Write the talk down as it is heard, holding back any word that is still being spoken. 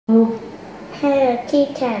Hello,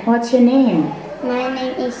 teacher. What's your name? My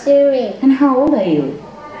name is Suri. And how old are you?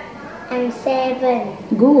 I'm 7.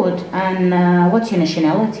 Good. And what's your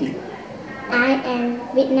nationality? I am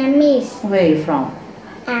Vietnamese. Where are you from?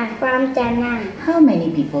 I'm from Da Nang. How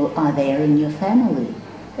many people are there in your family?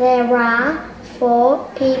 There are 4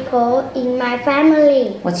 people in my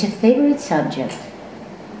family. What's your favorite subject?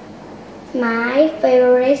 My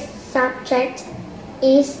favorite subject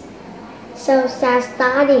is social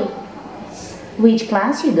study. Which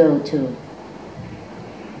class you go to?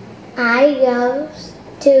 I go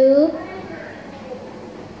to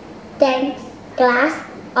dance class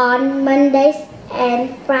on Mondays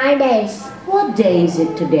and Fridays. What day is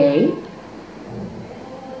it today?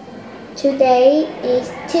 Today is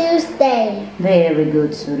Tuesday. Very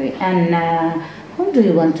good, Suri. And who do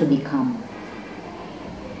you want to become?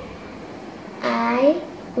 I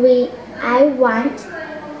want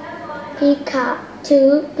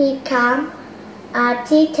to become a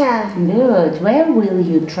teacher. Good. Where will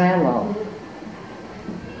you travel?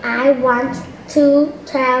 I want to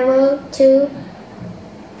travel to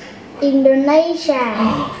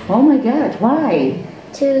Indonesia Oh my God, why?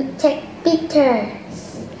 to take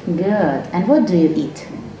pictures. Good. And what do you eat?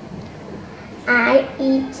 I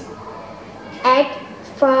eat egg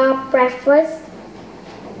for breakfast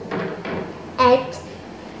at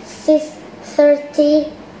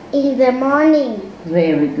 6:30 in the morning.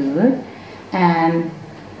 Very good. And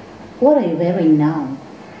what are you wearing now?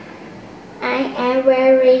 I am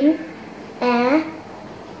wearing a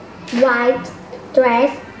white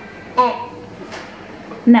dress at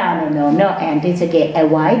No, and it's okay. A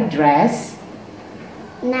white dress.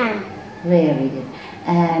 now. Very good.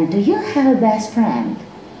 And do you have a best friend?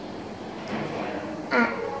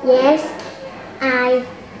 Yes, I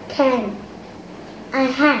can. I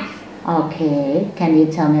have. Okay. Can you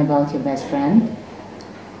tell me about your best friend?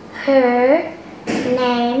 Her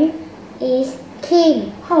name is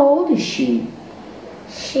Kim. How old is she?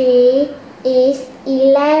 She is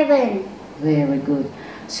 11. Very good.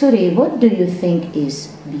 Suri, what do you think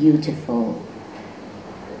is beautiful?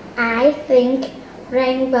 I think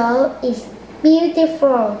rainbow is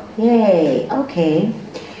beautiful. Yay. Okay.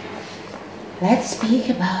 Let's speak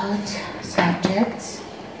about subjects.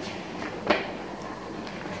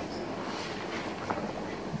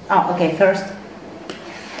 Oh, okay. First,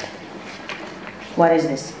 what is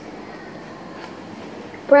this?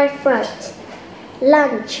 Breakfast,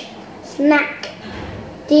 lunch, snack,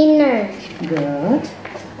 dinner. Good.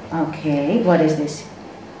 Okay. What is this?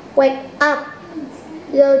 Wake up,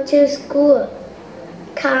 go to school,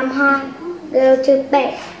 come home, go to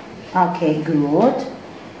bed. Okay. Good.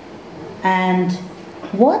 And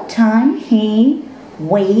what time he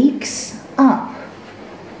wakes up?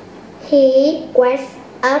 He wakes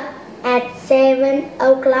up at 7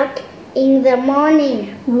 o'clock in the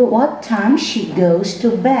morning. What time she goes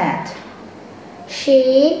to bed?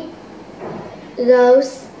 She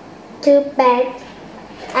goes to bed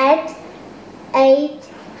at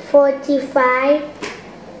 8:45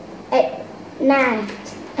 at night.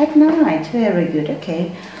 At night. Very good.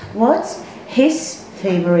 Okay. What's his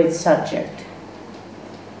favorite subject?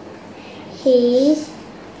 His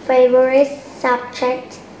favorite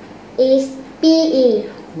subject is PE.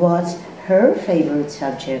 What's her favorite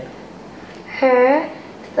subject? Her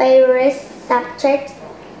favorite subject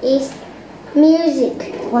is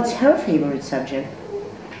music. What's her favorite subject?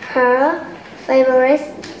 Her favorite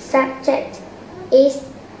subject is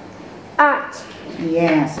art.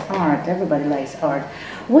 Yes, art. Everybody likes art.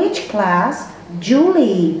 Which class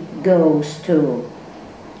Julie goes to?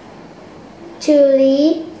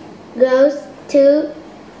 Julie goes to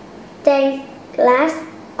dance class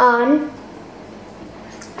on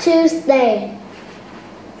Tuesday.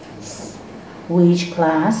 Which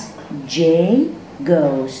class Jay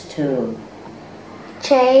goes to?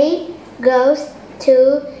 Jay goes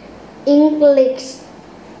to English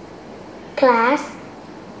class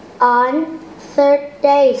on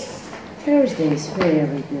Thursdays. Thursdays.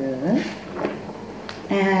 Very good.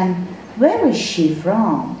 And where is she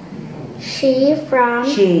from? She is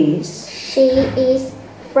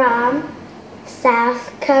from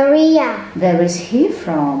South Korea. Where is he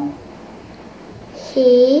from?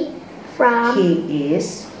 He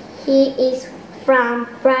is from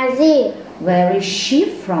Brazil. Where is she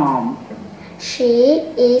from? She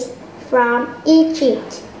is from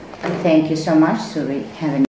Egypt. Thank you so much, Suri. Have a